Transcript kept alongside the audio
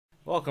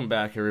Welcome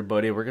back,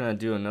 everybody. We're gonna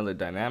do another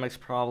dynamics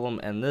problem,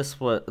 and this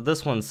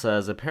one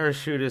says a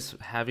parachutist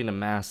having a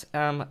mass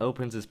m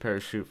opens his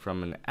parachute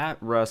from an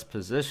at-rest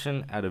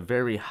position at a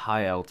very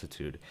high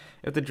altitude.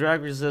 If the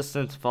drag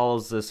resistance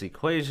follows this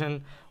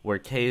equation, where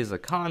k is a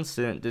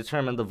constant,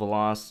 determine the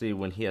velocity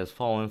when he has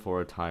fallen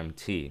for a time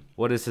t.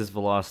 What is his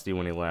velocity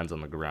when he lands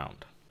on the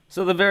ground?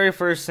 So the very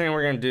first thing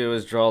we're gonna do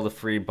is draw the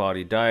free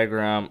body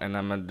diagram, and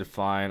I'm gonna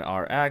define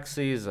our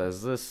axes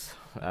as this.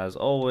 As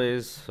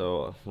always,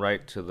 so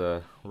right to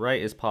the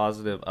right is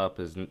positive, up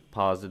is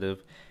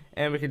positive,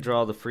 and we can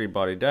draw the free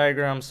body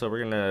diagram. So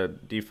I'm gonna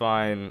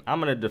define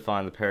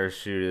the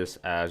parachutist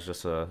as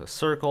just a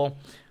circle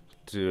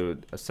to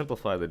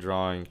simplify the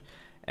drawing,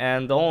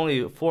 and the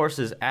only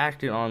forces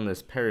acting on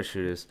this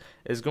parachutist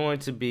is going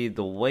to be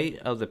the weight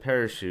of the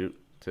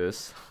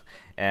parachutist,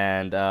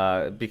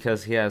 and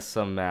because he has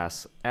some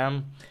mass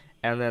m,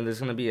 and then there's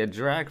going to be a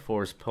drag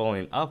force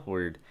pulling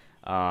upward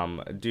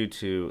due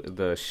to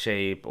the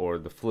shape or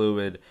the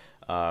fluid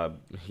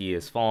he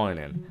is falling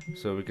in.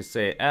 So we could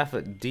say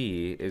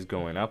FD is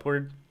going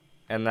upward,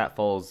 and that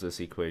follows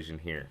this equation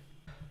here.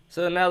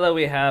 So now that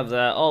we have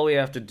that, all we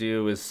have to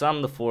do is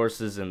sum the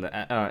forces in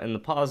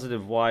the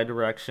positive y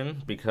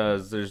direction,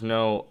 because there's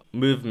no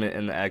movement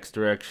in the x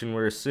direction.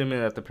 We're assuming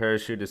that the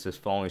parachutist is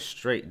falling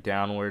straight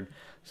downward,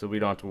 so we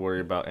don't have to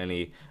worry about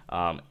any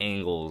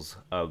angles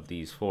of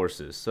these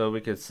forces. So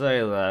we could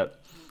say that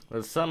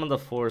the sum of the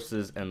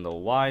forces in the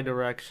y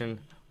direction,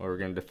 where we're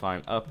going to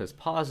define up as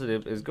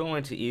positive, is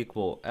going to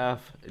equal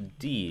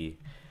Fd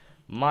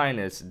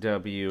minus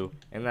W,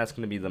 and that's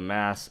going to be the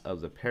mass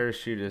of the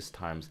parachutist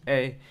times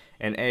A,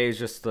 and A is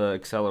just the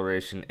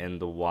acceleration in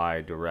the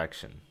y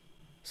direction.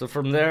 So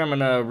from there, I'm going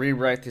to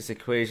rewrite this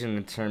equation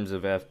in terms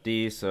of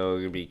Fd, so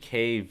it's going to be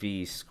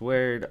kv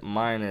squared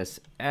minus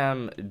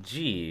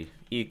mg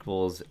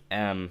equals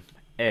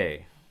ma.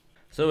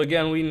 So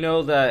again, we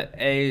know that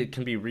A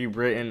can be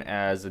rewritten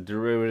as a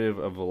derivative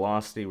of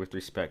velocity with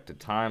respect to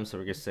time, so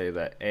we're going to say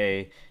that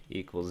A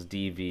equals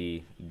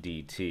dv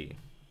dt.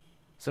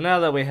 So now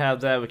that we have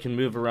that, we can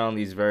move around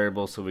these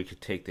variables so we could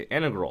take the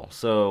integral.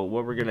 So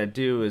what we're going to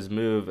do is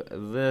move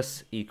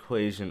this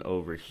equation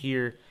over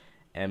here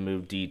and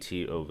move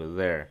dt over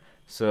there.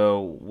 So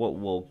what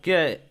we'll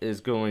get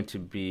is going to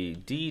be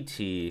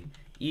dt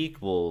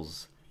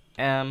equals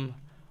m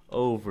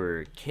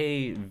over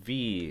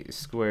kv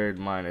squared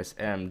minus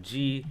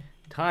mg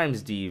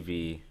times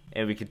dv,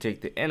 and we could take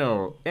the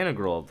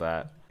integral of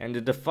that. And to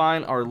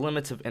define our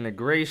limits of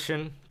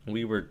integration,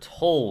 we were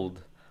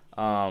told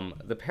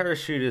the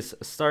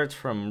parachutist starts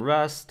from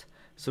rest,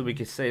 so we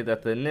could say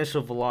that the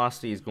initial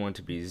velocity is going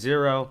to be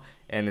 0,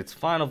 and its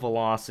final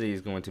velocity is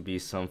going to be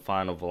some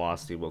final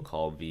velocity we'll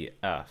call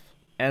vf.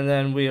 And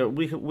then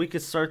we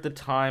could start the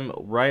time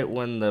right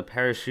when the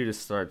parachutist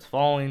starts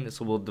falling,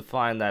 so we'll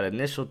define that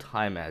initial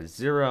time as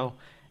 0,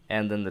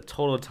 and then the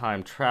total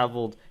time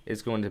traveled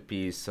is going to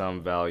be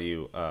some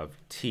value of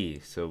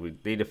t. So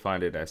they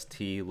defined it as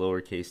t,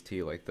 lowercase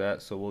t, like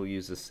that, so we'll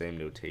use the same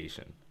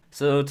notation.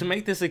 So to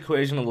make this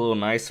equation a little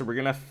nicer, we're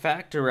going to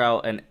factor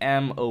out an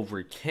m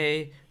over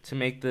k to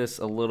make this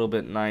a little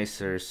bit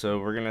nicer. So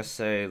we're going to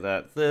say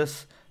that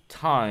this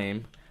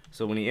time,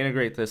 so when you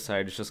integrate this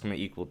side, it's just going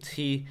to equal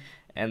t,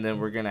 and then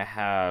we're going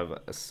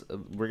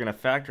to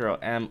factor out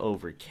m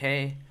over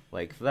k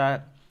like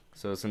that.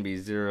 So it's going to be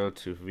 0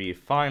 to v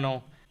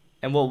final,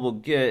 and what we'll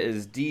get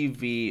is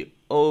dv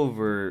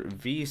over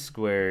v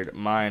squared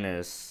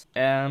minus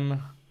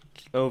m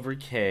over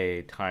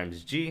k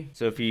times g.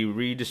 So if you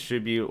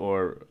redistribute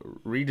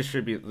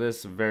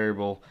this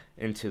variable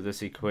into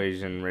this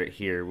equation right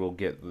here, we'll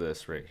get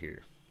this right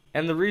here.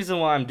 And the reason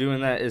why I'm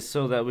doing that is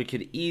so that we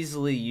could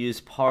easily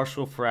use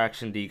partial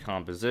fraction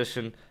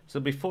decomposition. So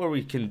before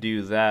we can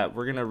do that,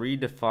 we're going to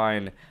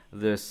redefine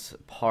this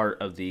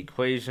part of the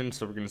equation.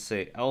 So we're going to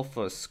say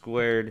alpha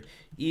squared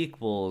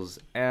equals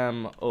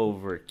m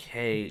over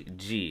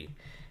kg.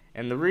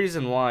 And the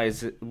reason why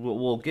is what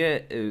we'll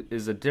get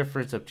is a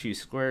difference of two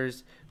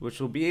squares,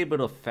 which we'll be able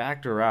to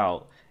factor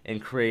out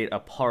and create a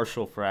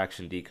partial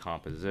fraction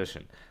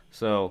decomposition.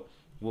 So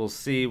we'll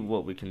see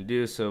what we can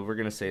do. So we're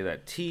going to say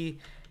that t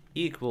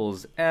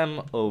equals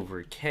m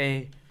over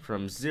k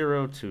from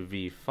 0 to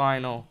v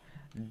final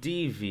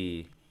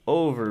dv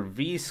over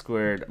v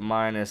squared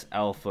minus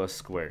alpha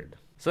squared.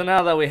 So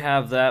now that we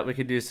have that, we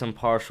could do some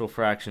partial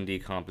fraction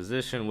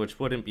decomposition, which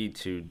won't be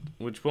too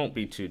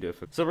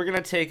difficult. So we're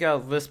going to take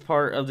out this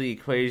part of the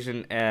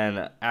equation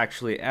and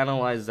actually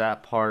analyze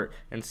that part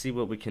and see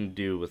what we can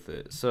do with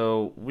it.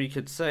 So we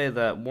could say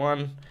that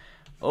 1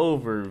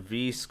 over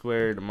v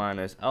squared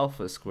minus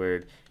alpha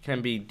squared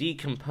can be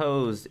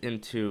decomposed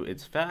into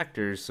its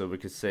factors, so we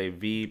could say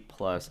v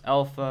plus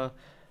alpha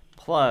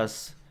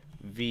plus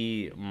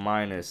v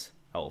minus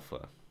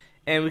alpha.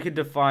 And we could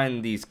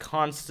define these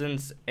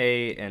constants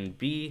a and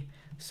b,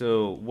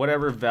 so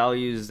whatever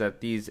values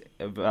that these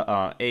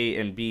a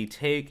and b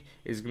take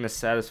is going to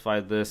satisfy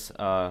this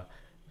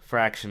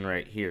fraction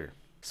right here.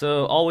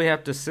 So all we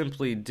have to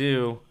simply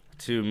do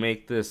to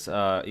make this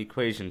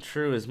equation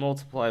true is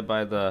multiply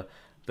by the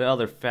the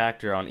other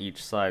factor on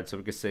each side. So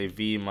we could say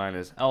v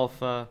minus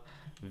alpha,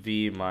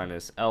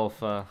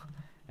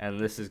 and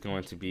this is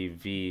going to be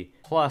v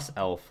plus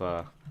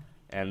alpha,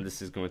 and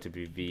this is going to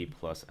be v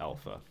plus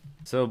alpha.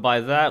 So by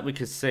that we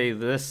could say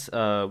this,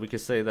 we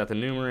could say that the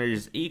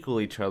numerators equal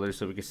each other,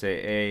 so we could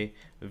say a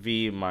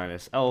v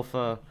minus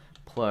alpha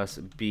plus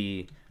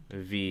b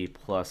v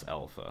plus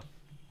alpha.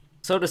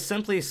 So to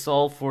simply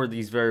solve for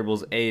these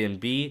variables a and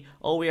b,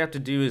 all we have to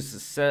do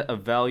is set a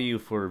value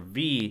for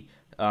v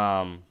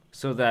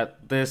so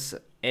that this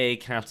a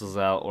cancels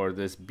out or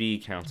this b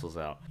cancels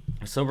out.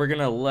 So we're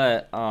gonna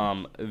let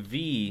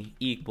v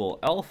equal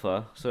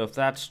alpha. So if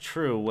that's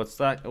true, what's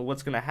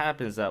gonna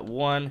happen is that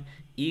 1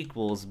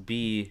 equals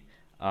b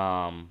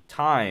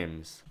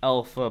times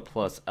alpha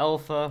plus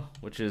alpha,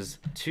 which is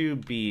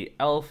 2b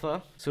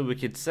alpha. So we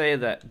could say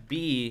that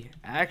b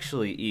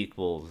actually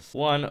equals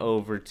 1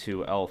 over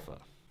 2 alpha.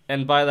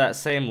 And by that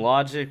same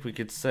logic, we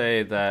could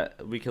say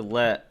that we could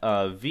let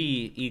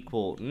v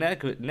equal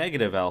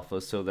negative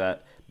alpha so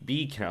that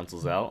b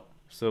cancels out.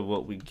 So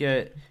what we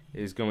get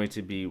is going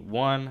to be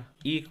 1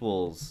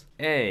 equals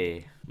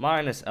a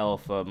minus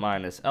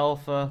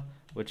alpha,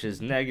 which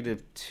is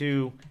negative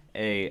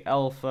 2a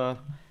alpha.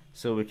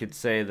 So we could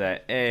say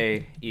that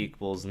a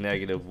equals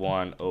negative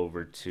 1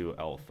 over 2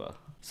 alpha.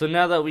 So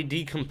now that we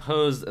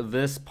decomposed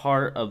this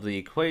part of the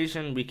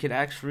equation, we can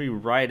actually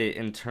write it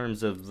in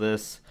terms of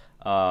this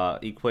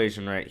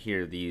equation right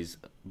here, these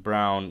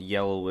brown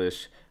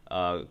yellowish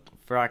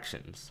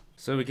fractions.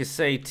 So we could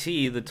say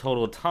t, the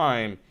total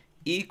time,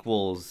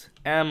 equals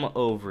m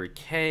over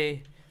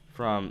k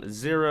from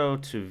 0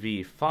 to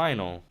v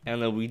final,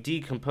 and then we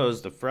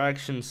decompose the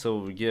fraction, so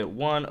we get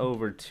 1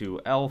 over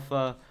 2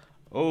 alpha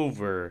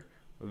over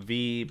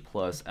v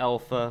plus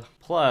alpha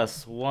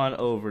plus 1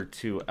 over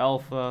 2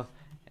 alpha,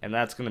 and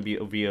that's going to be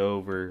v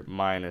over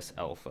minus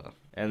alpha,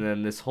 and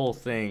then this whole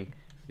thing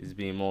is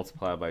being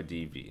multiplied by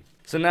dv.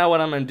 So now what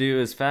I'm going to do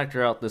is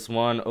factor out this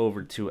 1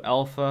 over 2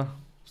 alpha,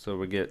 so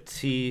we get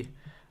t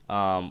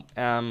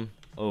m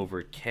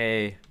over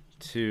k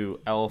 2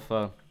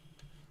 alpha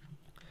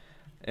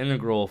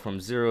integral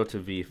from 0 to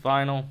v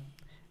final,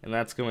 and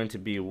that's going to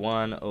be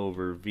 1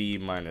 over v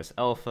minus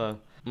alpha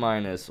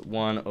minus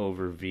 1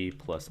 over v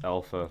plus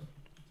alpha,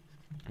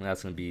 and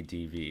that's going to be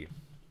dv.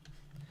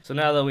 So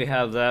now that we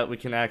have that, we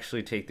can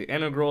actually take the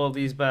integral of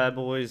these bad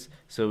boys,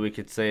 so we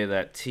could say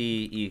that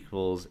t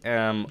equals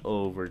m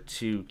over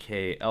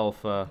 2k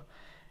alpha,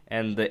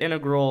 and the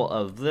integral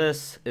of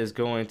this is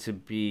going to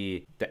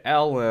be the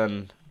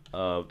ln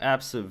of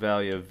absolute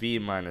value of v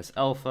minus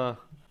alpha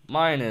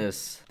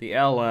minus the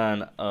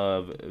ln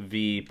of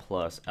v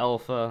plus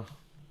alpha,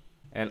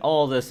 and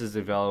all this is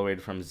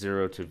evaluated from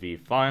 0 to v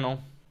final.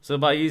 So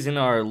by using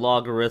our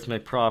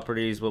logarithmic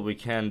properties, what we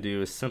can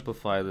do is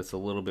simplify this a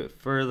little bit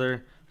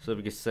further. So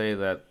we can say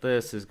that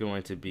this is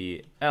going to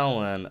be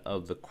ln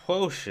of the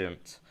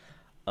quotient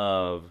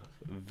of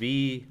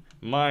v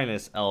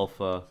minus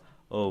alpha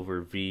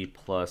over v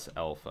plus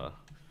alpha,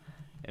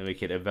 and we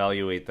could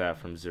evaluate that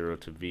from 0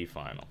 to v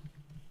final.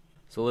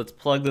 So let's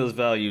plug those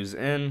values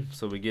in.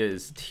 So we get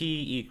is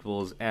t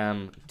equals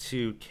m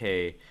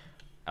 2k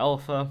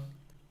alpha,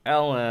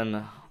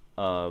 ln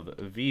of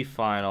v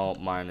final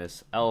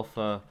minus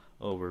alpha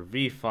over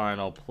v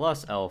final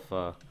plus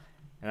alpha,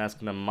 and that's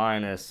going to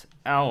minus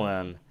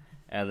ln,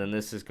 and then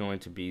this is going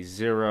to be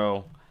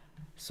 0.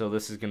 So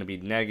this is going to be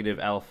negative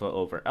alpha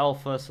over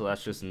alpha, so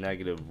that's just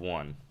negative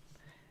 1.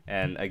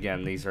 And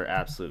again, these are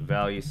absolute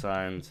value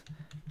signs,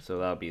 so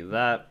that'll be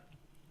that.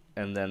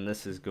 And then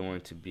this is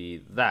going to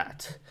be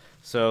that.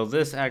 So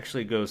this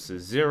actually goes to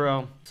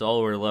 0. So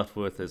all we're left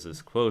with is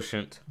this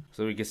quotient.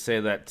 So we could say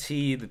that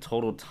t, the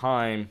total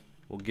time,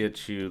 will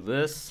get you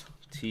this,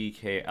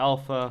 tk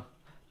alpha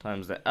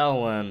times the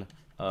ln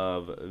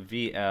of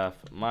vf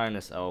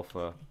minus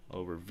alpha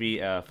over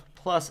vf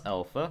plus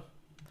alpha.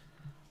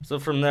 So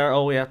from there,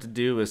 all we have to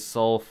do is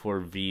solve for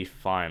v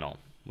final,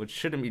 which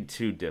shouldn't be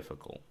too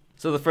difficult.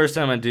 So the first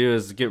thing I'm going to do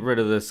is get rid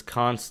of this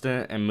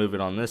constant and move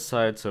it on this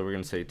side. So we're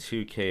going to say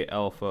 2k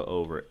alpha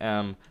over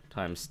m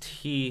times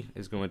t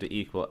is going to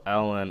equal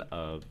ln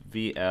of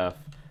vf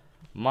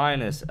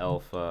minus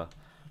alpha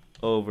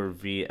over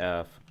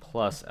vf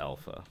plus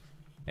alpha.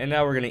 And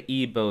now we're going to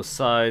e both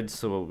sides.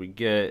 So what we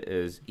get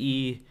is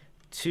e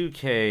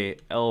 2k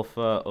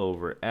alpha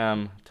over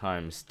m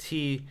times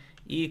t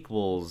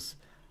equals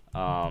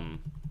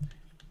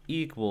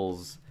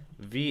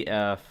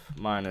vf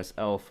minus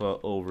alpha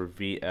over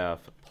vf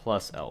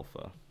plus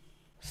alpha.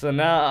 So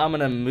now I'm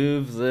going to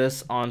move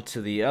this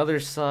onto the other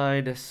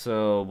side.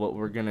 So what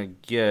we're going to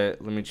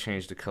get, let me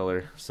change the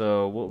color.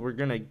 So what we're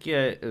going to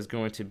get is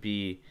going to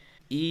be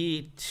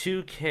e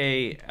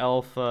 2k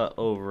alpha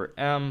over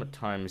m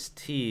times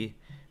t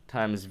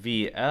times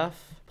vf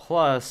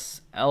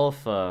plus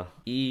alpha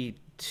e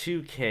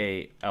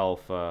 2k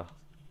alpha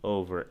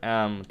over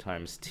m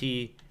times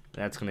t.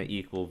 That's going to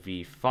equal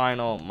v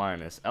final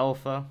minus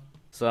alpha.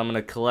 So I'm going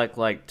to collect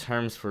like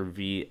terms for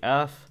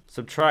vf,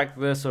 subtract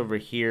this over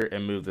here,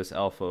 and move this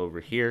alpha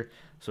over here.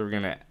 So we're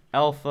going to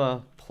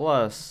alpha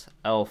plus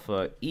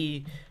alpha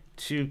e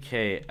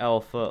 2k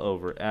alpha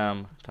over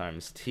m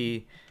times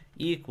t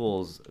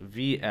equals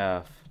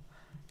vf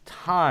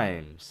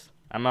times,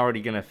 I'm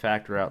already going to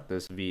factor out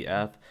this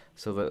vf,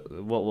 so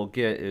that what we'll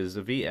get is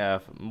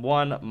vf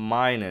 1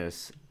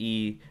 minus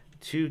e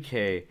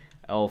 2k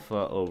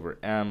alpha over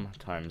m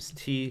times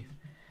t.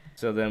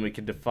 So then we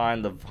can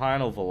define the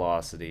final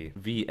velocity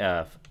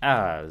vf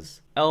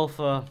as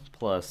alpha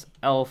plus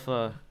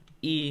alpha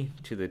e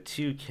to the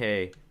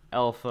 2k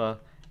alpha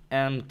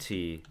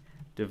mt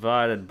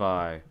divided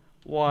by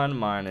 1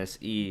 minus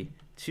e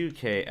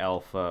 2k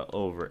alpha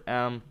over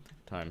m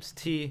times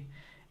t.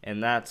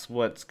 And that's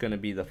what's going to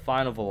be the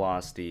final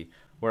velocity,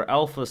 where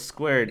alpha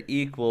squared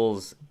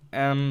equals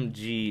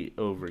mg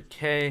over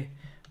k,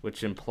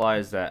 which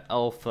implies that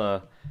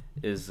alpha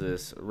is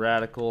this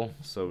radical,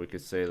 so we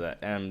could say that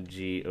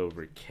mg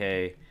over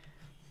k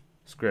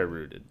square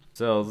rooted.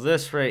 So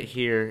this right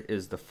here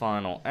is the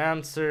final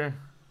answer.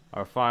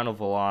 Our final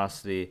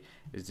velocity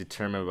is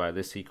determined by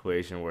this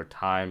equation, where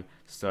time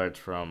starts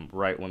from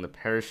right when the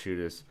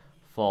parachutist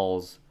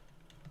falls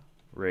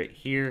right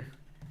here,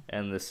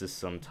 and this is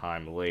some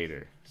time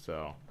later.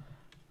 So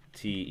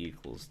t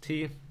equals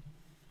t.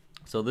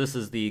 So this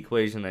is the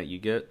equation that you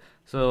get.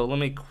 So let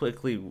me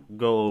quickly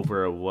go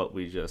over what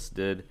we just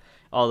did,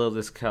 although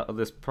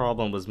this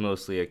problem was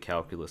mostly a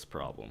calculus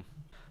problem.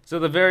 So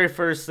the very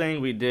first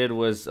thing we did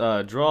was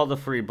draw the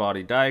free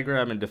body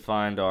diagram and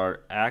defined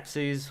our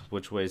axes,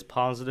 which way is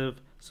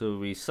positive. So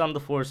we summed the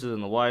forces in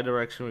the y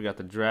direction, we got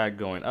the drag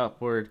going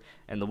upward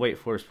and the weight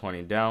force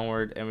pointing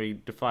downward, and we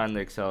defined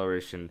the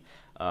acceleration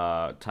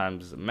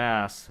times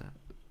mass,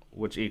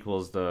 which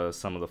equals the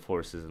sum of the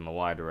forces in the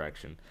y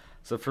direction.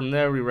 So from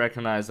there we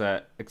recognize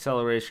that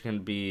acceleration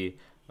can be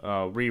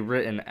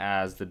rewritten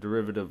as the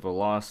derivative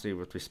velocity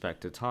with respect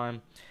to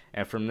time.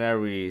 And from there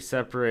we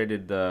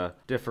separated the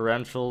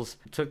differentials,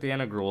 took the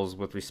integrals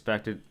with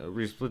respect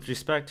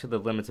to the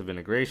limits of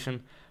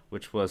integration,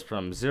 which was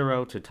from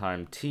 0 to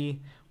time t,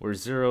 where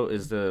 0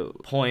 is the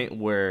point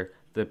where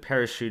the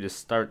parachutist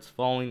starts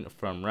falling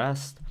from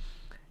rest,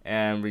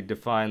 and we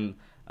define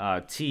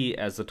t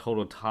as the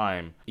total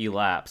time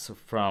elapsed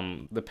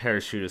from the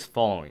parachutist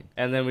falling.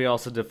 And then we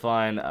also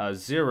define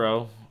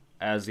 0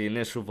 as the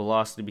initial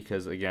velocity,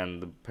 because again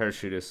the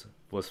parachutist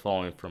was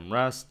falling from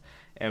rest,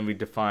 and we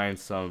define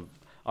some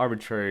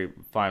arbitrary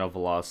final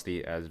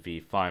velocity as v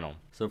final.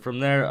 So from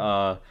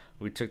there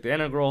we took the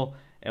integral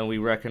and we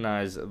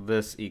recognized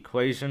this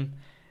equation,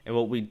 and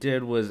what we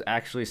did was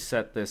actually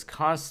set this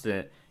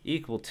constant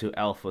equal to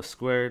alpha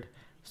squared.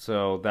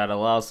 So that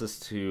allows us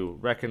to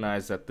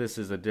recognize that this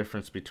is a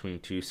difference between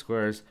two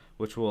squares,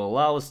 which will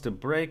allow us to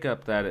break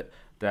up that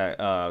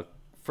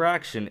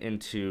fraction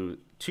into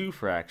two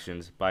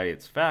fractions by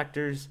its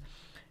factors,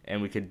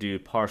 and we could do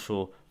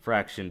partial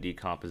fraction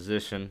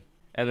decomposition.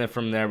 And then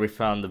from there we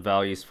found the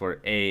values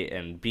for a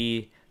and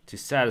b to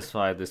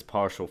satisfy this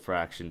partial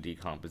fraction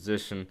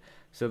decomposition.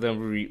 So then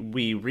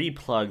we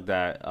replugged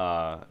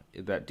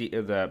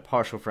that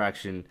partial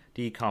fraction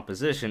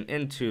decomposition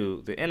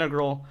into the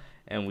integral,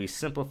 and we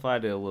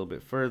simplified it a little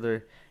bit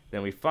further.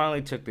 Then we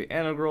finally took the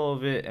integral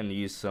of it and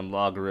used some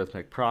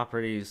logarithmic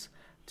properties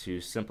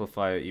to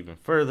simplify it even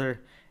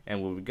further.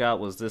 And what we got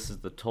was, this is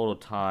the total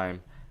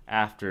time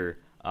after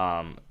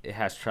it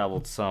has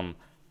traveled some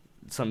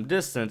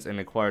distance and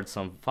acquired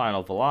some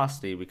final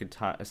velocity. We could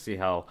see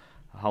how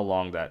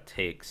long that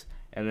takes.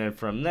 And then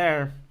from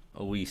there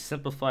we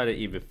simplified it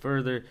even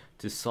further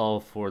to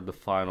solve for the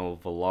final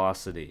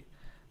velocity.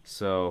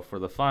 So for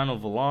the final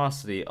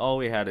velocity, all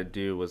we had to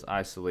do was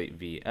isolate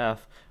vf,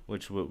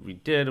 which what we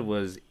did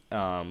was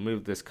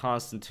move this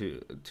constant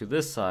to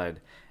this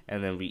side,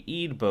 and then we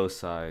e'd both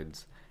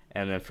sides,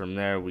 and then from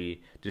there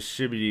we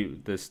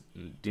distribute this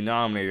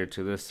denominator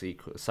to this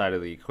side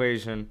of the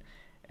equation,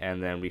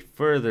 and then we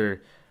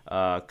further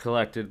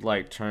collected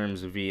like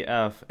terms of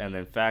vf, and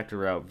then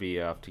factor out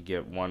vf to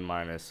get 1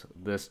 minus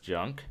this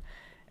junk.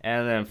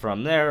 And then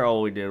from there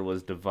all we did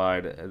was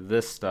divide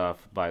this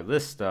stuff by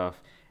this stuff,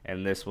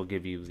 and this will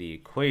give you the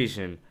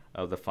equation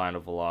of the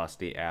final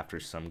velocity after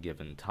some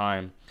given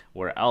time,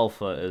 where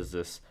alpha is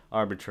this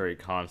arbitrary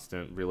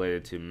constant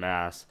related to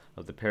mass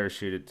of the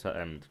parachute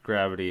and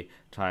gravity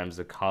times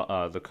the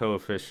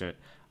coefficient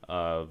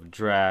of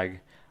drag,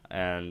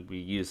 and we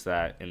use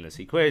that in this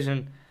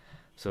equation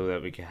so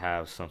that we can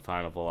have some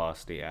final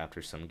velocity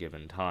after some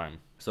given time.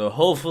 So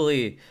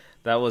hopefully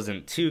that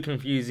wasn't too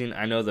confusing.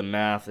 I know the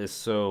math is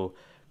so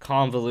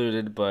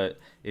convoluted, but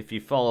if you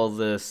follow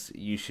this,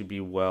 you should be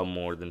well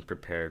more than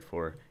prepared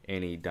for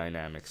any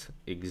dynamics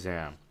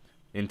exam,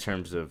 in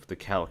terms of the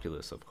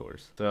calculus, of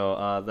course.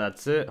 So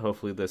that's it.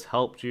 Hopefully this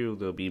helped you.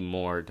 There'll be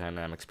more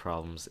dynamics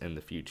problems in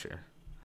the future.